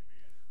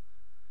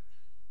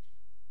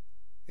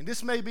 And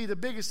this may be the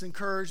biggest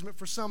encouragement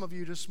for some of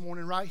you this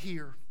morning right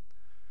here.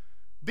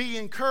 Be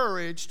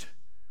encouraged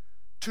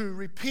to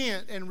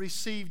repent and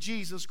receive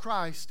Jesus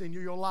Christ in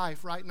your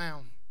life right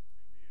now.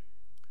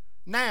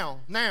 Now.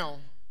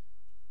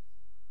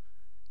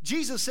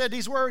 Jesus said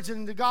these words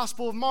in the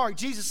Gospel of Mark.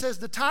 Jesus says,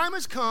 the time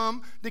has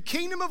come, the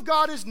kingdom of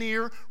God is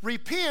near,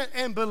 repent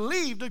and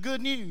believe the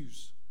good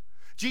news.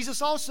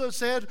 Jesus also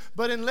said,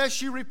 but unless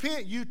you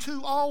repent, you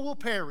too all will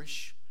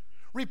perish.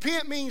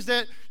 Repent means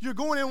that you're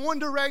going in one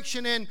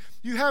direction and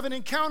you have an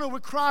encounter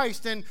with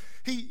Christ, and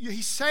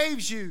He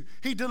saves you,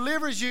 He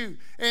delivers you,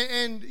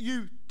 and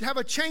you have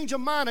a change of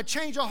mind, a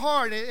change of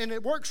heart, and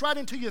it works right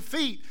into your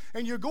feet,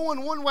 and you're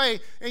going one way,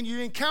 and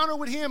you encounter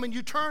with Him, and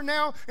you turn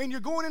now, and you're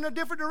going in a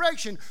different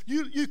direction.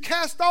 You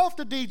cast off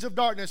the deeds of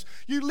darkness.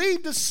 You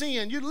leave the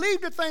sin. You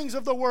leave the things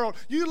of the world.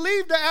 You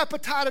leave the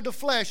appetite of the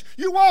flesh.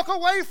 You walk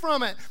away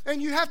from it,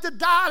 and you have to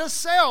die to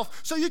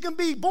self so you can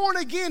be born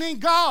again in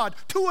God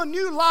to a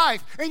new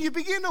life, and you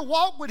begin to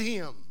walk with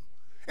Him.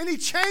 and He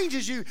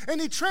changes you,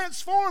 and He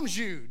transforms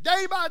you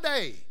day by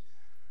day.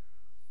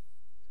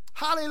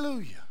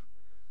 Hallelujah.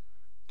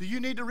 Do you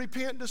need to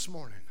repent this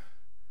morning?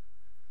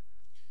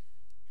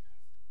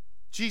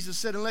 Jesus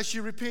said, unless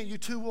you repent, you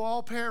too will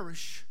all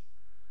perish.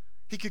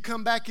 He could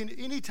come back in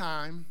any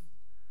time.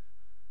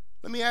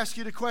 Let me ask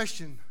you the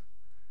question.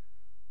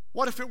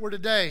 What if it were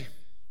today?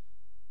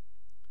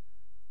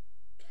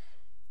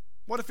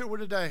 What if it were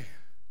today?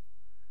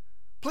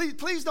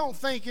 Please don't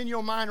think in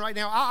your mind right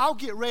now, I'll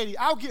get ready.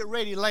 I'll get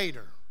ready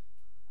later.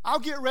 I'll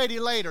get ready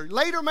later.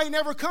 Later may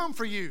never come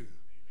for you.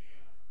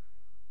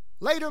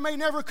 Later may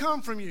never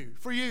come for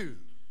you.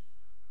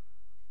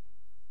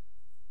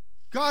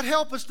 God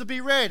help us to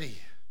be ready.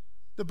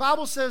 The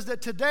Bible says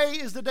that today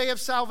is the day of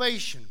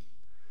salvation.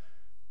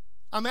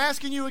 I'm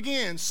asking you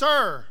again,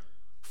 sir,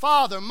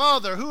 father,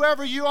 mother,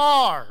 whoever you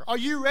are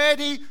you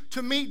ready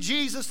to meet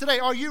Jesus today?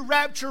 Are you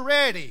rapture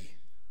ready?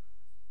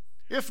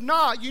 If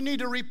not, you need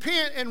to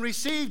repent and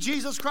receive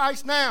Jesus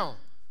Christ now.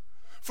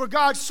 For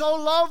God so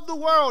loved the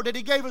world that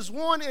He gave His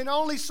one and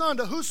only Son,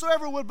 that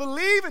whosoever would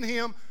believe in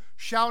Him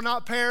shall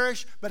not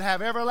perish, but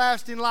have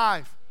everlasting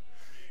life.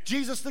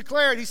 Jesus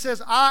declared, He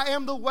says, I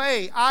am the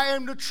way, I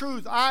am the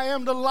truth, I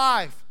am the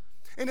life.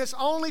 And it's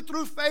only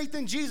through faith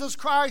in Jesus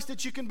Christ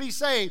that you can be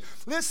saved.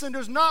 Listen,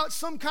 there's not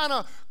some kind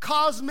of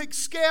cosmic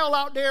scale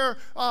out there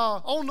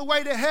on the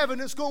way to heaven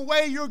that's going to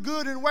weigh your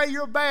good and weigh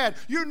your bad.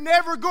 You're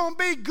never going to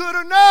be good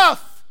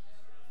enough.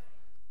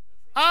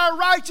 Our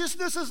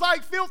righteousness is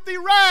like filthy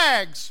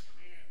rags.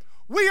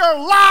 We are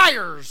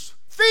liars,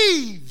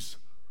 thieves.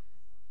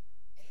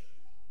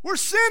 We're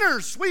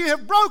sinners. We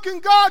have broken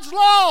God's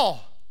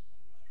law.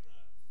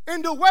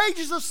 And the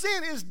wages of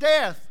sin is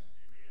death.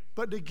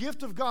 But the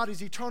gift of God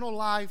is eternal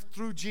life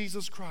through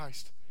Jesus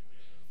Christ.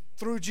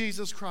 Through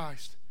Jesus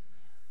Christ.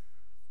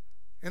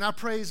 And I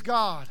praise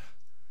God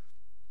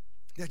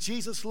that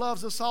Jesus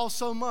loves us all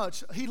so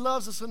much. He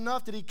loves us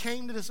enough that He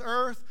came to this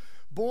earth,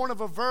 born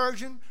of a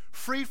virgin,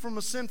 free from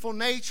a sinful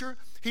nature.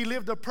 He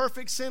lived a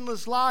perfect,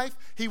 sinless life.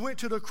 He went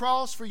to the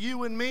cross for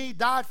you and me,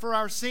 died for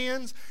our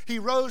sins. He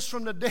rose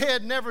from the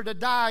dead, never to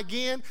die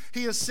again.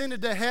 He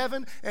ascended to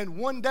heaven, and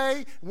one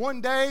day,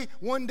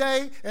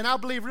 and I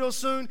believe real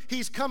soon,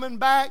 He's coming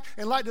back.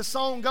 And like the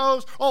song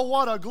goes, oh,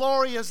 what a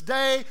glorious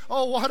day.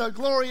 Oh, what a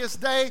glorious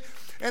day.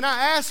 And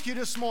I ask you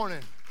this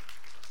morning,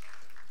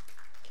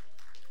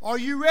 are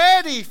you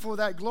ready for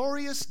that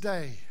glorious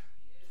day?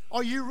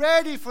 Are you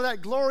ready for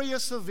that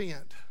glorious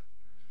event?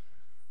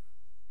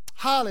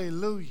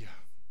 Hallelujah.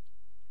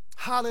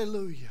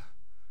 Hallelujah.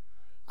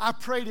 I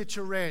pray that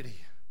you're ready.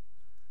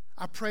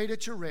 I pray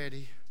that you're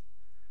ready.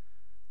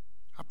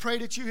 I pray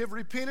that you have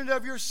repented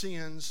of your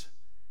sins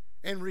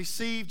and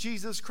received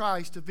Jesus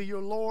Christ to be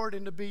your Lord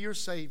and to be your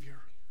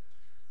Savior.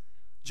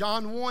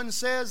 John 1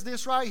 says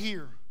this right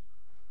here.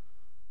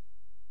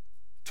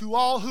 To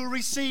all who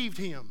received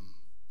Him,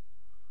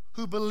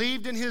 who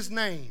believed in His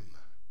name,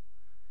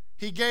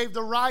 He gave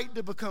the right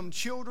to become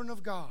children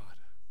of God.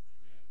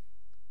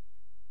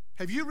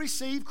 Have you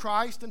received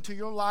Christ into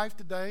your life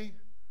today?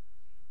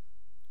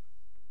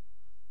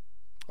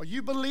 Are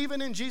you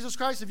believing in Jesus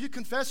Christ? Have you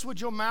confessed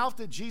with your mouth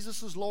that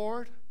Jesus is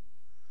Lord?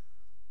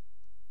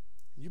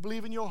 You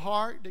believe in your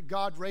heart that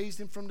God raised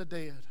Him from the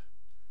dead?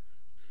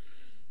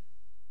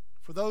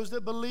 For those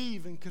that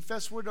believe and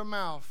confess with their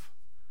mouth,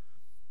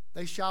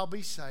 they shall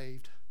be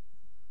saved.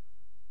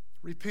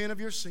 Repent of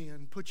your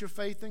sin. Put your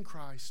faith in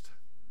Christ.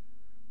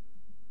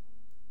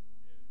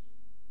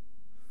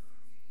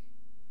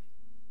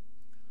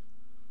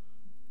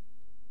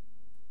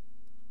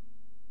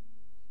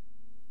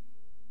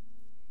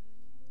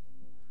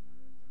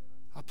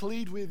 I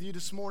plead with you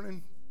this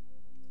morning.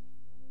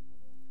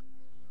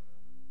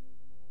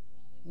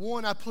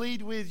 One, I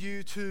plead with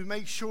you to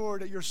make sure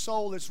that your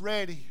soul is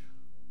ready.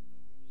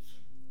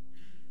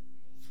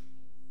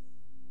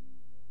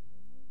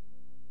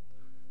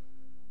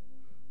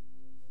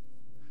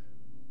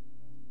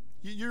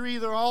 You're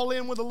either all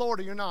in with the Lord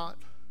or you're not.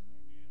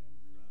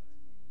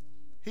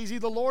 He's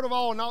either Lord of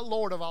all or not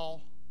Lord of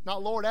all.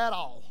 Not Lord at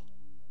all.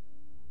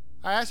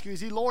 I ask you,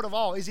 is He Lord of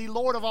all? Is He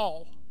Lord of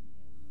all?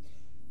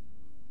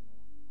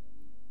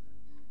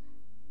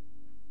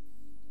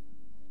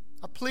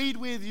 I plead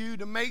with you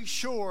to make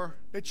sure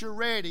that you're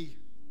ready.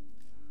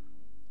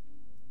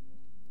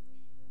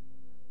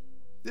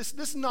 This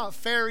is not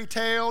fairy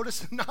tale.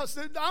 This is not.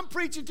 I'm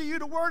preaching to you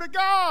the Word of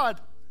God.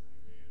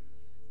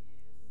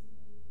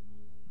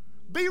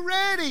 Be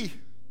ready.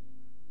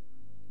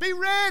 Be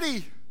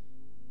ready.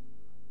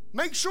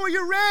 Make sure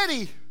you're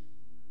ready.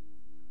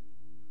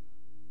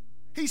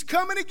 He's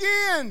coming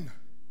again.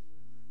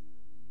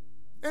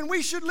 And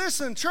we should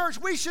listen, church.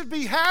 We should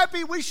be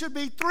happy. We should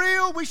be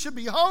thrilled. We should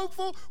be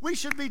hopeful. We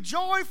should be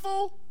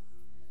joyful.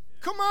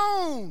 Come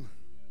on.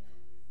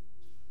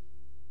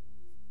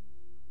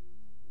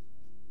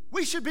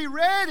 We should be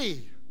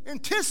ready,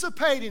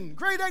 anticipating,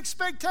 great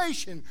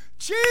expectation.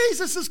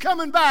 Jesus is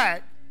coming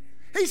back.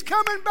 He's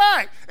coming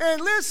back.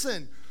 And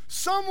listen,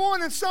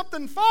 Someone and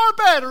something far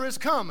better is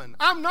coming.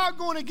 I'm not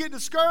going to get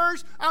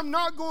discouraged. I'm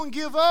not going to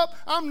give up.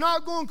 I'm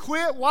not going to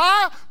quit.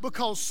 Why?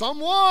 Because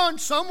someone,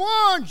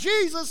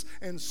 Jesus,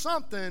 and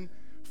something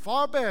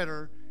far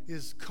better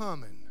is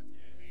coming.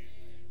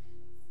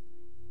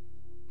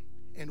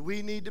 And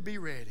we need to be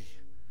ready.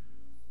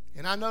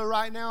 And I know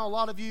right now a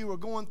lot of you are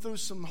going through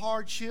some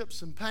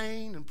hardships and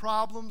pain and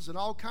problems and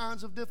all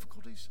kinds of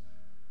difficulties.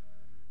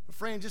 But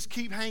friend, just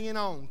keep hanging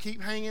on.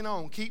 Keep hanging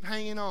on. Keep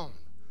hanging on.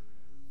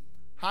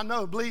 I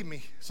know, believe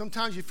me,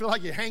 sometimes you feel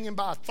like you're hanging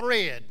by a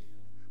thread.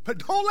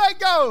 But don't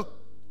let go.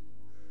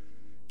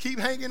 Keep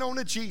hanging on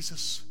to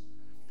Jesus.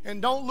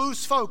 And don't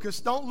lose focus.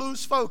 Don't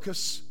lose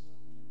focus.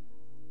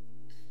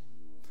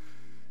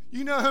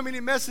 You know how many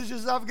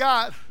messages I've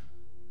got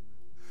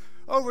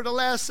over the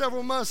last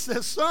several months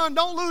says, son,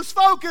 don't lose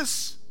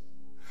focus.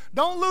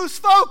 Don't lose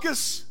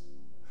focus.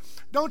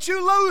 Don't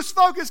you lose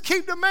focus.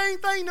 Keep the main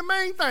thing the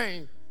main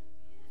thing.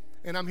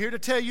 And I'm here to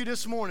tell you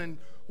this morning,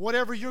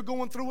 whatever you're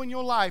going through in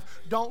your life,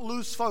 don't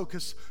lose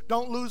focus.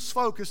 Don't lose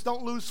focus.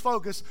 Don't lose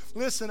focus.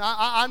 Listen,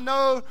 I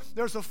know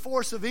there's a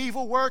force of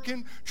evil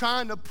working,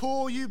 trying to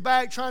pull you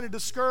back, trying to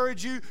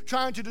discourage you,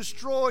 trying to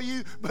destroy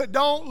you, but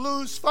don't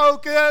lose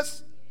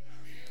focus.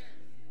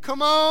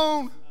 Come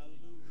on.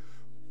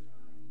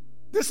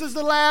 This is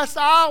the last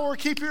hour.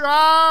 Keep your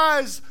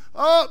eyes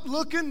up,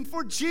 looking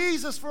for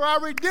Jesus, for our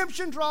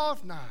redemption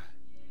draweth nigh.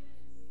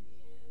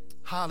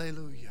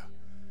 Hallelujah.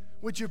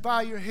 Would you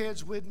bow your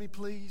heads with me,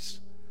 please?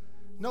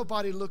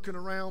 Nobody looking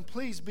around.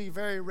 Please be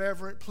very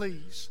reverent,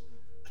 please.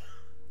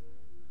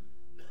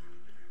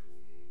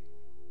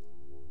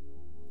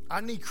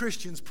 I need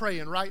Christians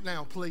praying right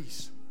now,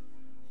 please.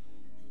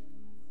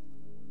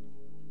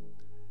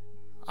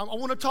 I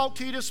want to talk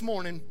to you this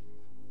morning.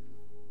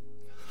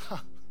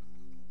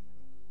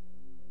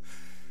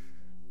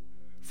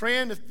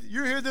 Friend, if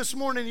you're here this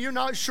morning and you're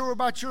not sure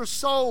about your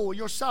soul,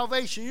 your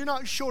salvation, you're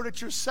not sure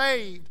that you're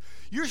saved,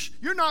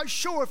 you're not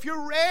sure if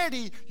you're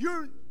ready,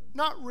 you're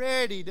not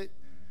ready that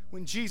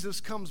when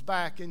Jesus comes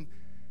back, and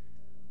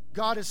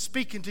God is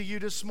speaking to you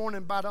this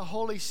morning by the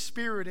Holy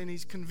Spirit, and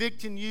He's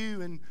convicting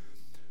you and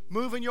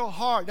moving your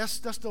heart. That's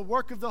the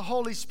work of the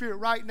Holy Spirit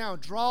right now,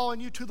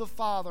 drawing you to the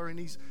Father, and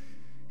He's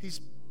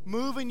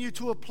moving you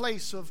to a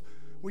place of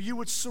where you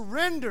would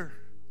surrender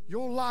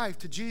your life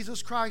to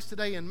Jesus Christ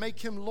today and make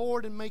Him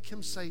Lord and make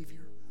Him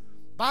Savior.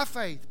 By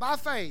faith, by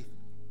faith.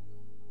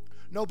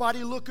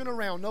 Nobody looking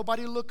around,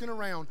 nobody looking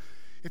around.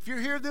 If you're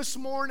here this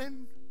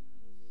morning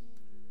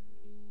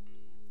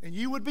and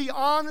you would be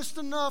honest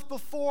enough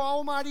before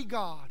Almighty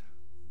God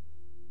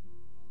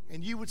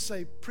and you would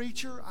say,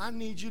 preacher, I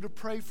need you to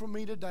pray for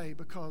me today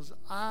because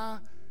I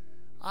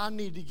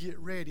need to get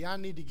ready. I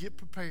need to get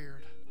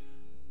prepared.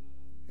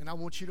 And I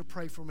want you to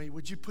pray for me.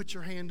 Would you put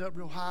your hand up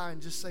real high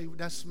and just say,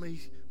 that's me?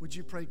 Would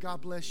you pray,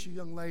 God bless you,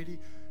 young lady.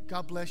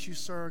 God bless you,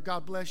 sir.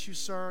 God bless you,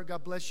 sir.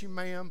 God bless you,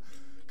 ma'am.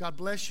 God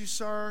bless you,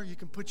 sir. You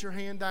can put your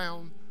hand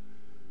down.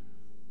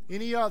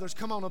 Any others?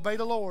 Come on, obey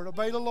the Lord.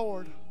 Obey the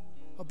Lord.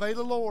 Obey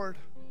the Lord.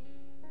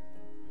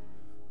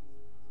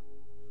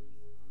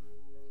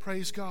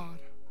 Praise God.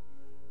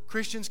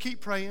 Christians,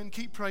 keep praying,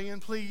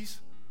 please.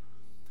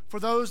 For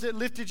those that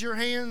lifted your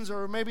hands,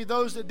 or maybe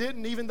those that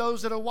didn't, even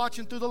those that are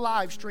watching through the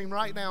live stream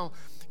right now,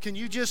 can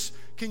you just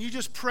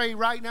pray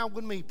right now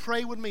with me?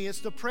 Pray with me.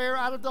 It's the prayer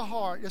out of the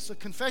heart. It's a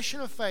confession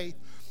of faith.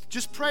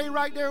 Just pray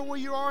right there where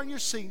you are in your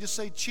seat. Just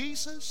say,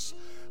 Jesus,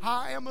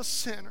 I am a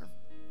sinner,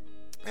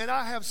 and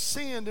I have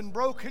sinned and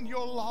broken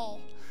your law,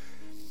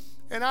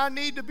 and I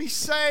need to be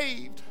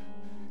saved,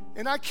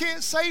 and I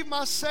can't save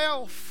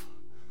myself.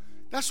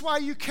 That's why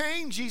you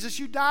came, Jesus.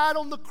 You died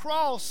on the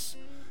cross.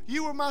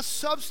 You were my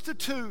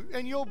substitute,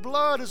 and your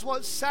blood is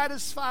what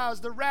satisfies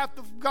the wrath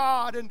of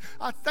God. And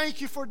I thank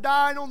you for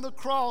dying on the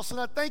cross, and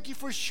I thank you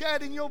for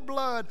shedding your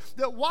blood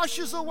that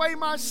washes away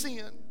my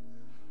sin.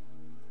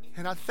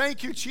 And I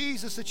thank you,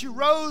 Jesus, that you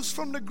rose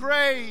from the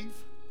grave.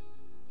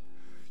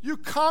 You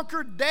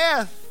conquered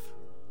death,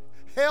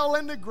 hell,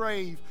 and the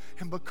grave.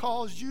 And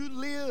because you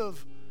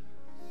live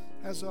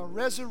as a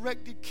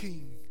resurrected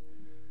King,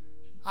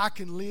 I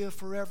can live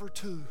forever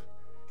too,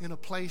 in a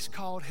place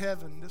called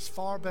heaven that's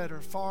far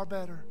better, far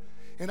better.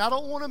 And I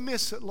don't want to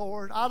miss it,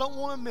 Lord. I don't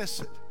want to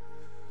miss it.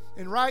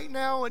 And right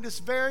now, in this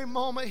very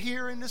moment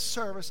here in this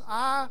service,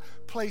 I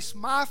place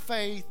my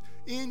faith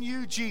in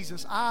you,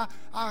 Jesus. I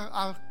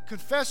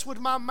confess with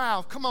my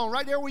mouth. Come on,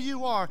 right there where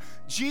you are.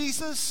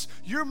 Jesus,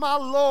 you're my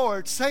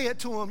Lord. Say it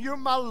to him. You're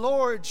my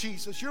Lord,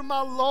 Jesus. You're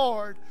my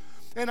Lord.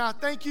 And I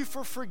thank you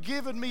for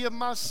forgiving me of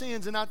my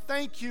sins. And I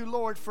thank you,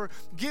 Lord, for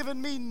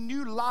giving me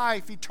new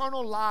life,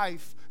 eternal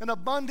life, an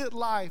abundant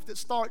life that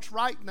starts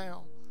right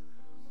now.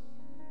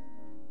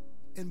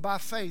 And by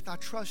faith, I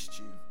trust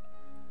you.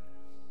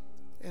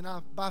 And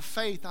by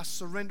faith, I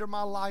surrender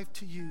my life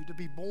to you to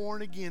be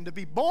born again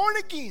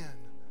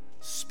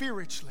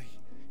spiritually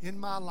in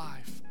my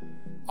life.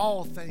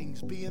 All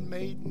things being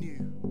made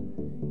new.